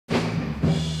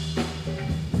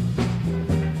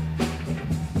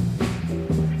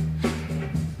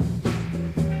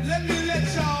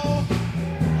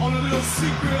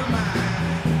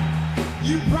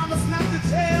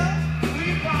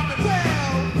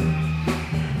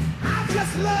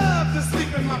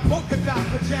Polkadot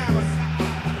pajamas.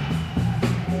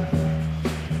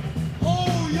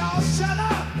 Oh, y'all shut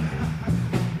up.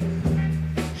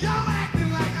 Y'all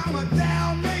acting like I'm a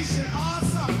Dalmatian or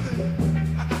something.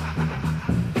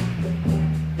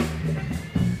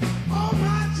 Oh,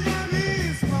 my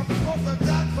jammies, my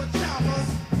Polkadot pajamas.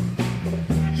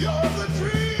 You're the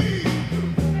dream.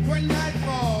 When night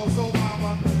falls, oh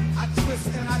mama, I twist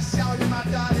and I shout in my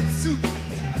dotted suit.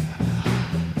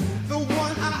 The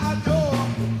one I adore,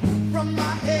 from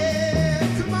my head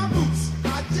to my boots.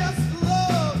 I just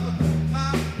love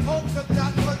my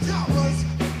Polkadot pajamas.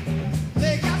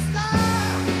 They got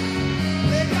style,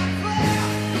 they got flair,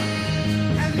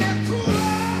 and they're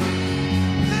cooler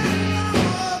than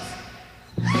lovers.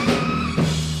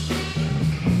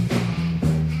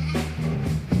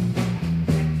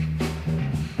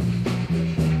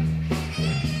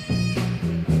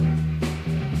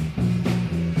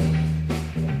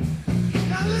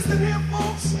 Now listen here,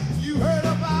 folks, you heard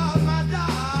about my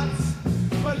dots,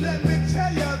 but let me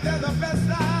tell you, they're the best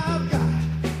I've got.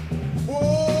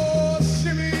 Oh,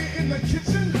 shimmy in the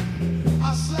kitchen,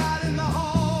 I slide in the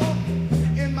hall,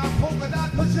 in my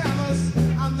Polkadot pajamas,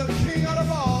 I'm the king of the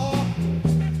ball.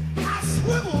 I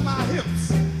swivel my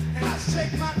hips, and I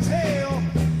shake my tail.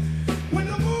 When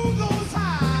the moon goes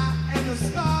high, and the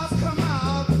stars come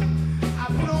out, I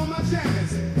put on my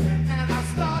jammies, and I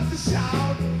start to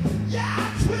shout. Yeah, I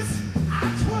twist, I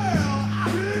twirl, I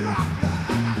really rock.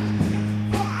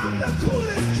 For I'm the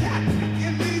coolest cat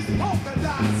in these polka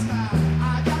dots.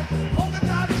 I got polka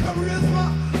dot charisma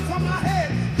from my head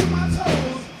to my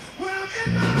toes. When I'm in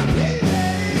my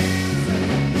PJs,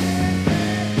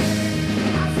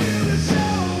 I feel the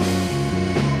show.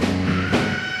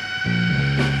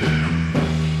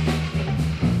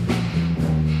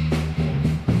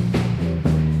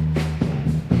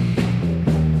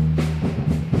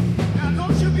 Now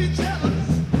don't you be jealous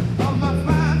of my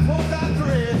fine polka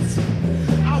threads.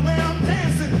 I wear 'em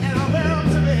dancing and I wear 'em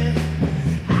to bed.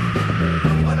 I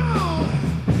put 'em on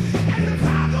and the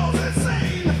crowd goes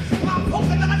insane. My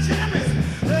polka dot jammies,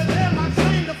 they're my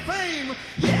claim to fame.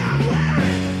 Yeah, I'm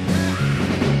wearing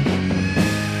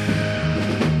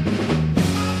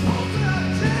my polka dot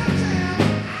jam.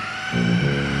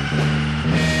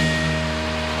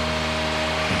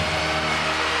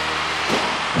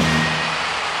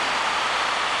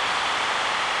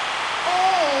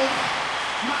 Oh,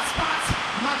 my spots,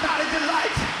 my dotted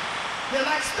delight. They're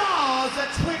like stars that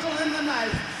twinkle in the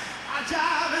night. I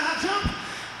jive and I jump,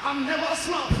 I'm never a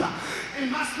slump. In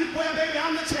my sleepwear, baby,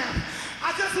 I'm the champ.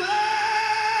 I just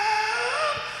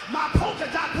love my polka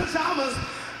dot pajamas.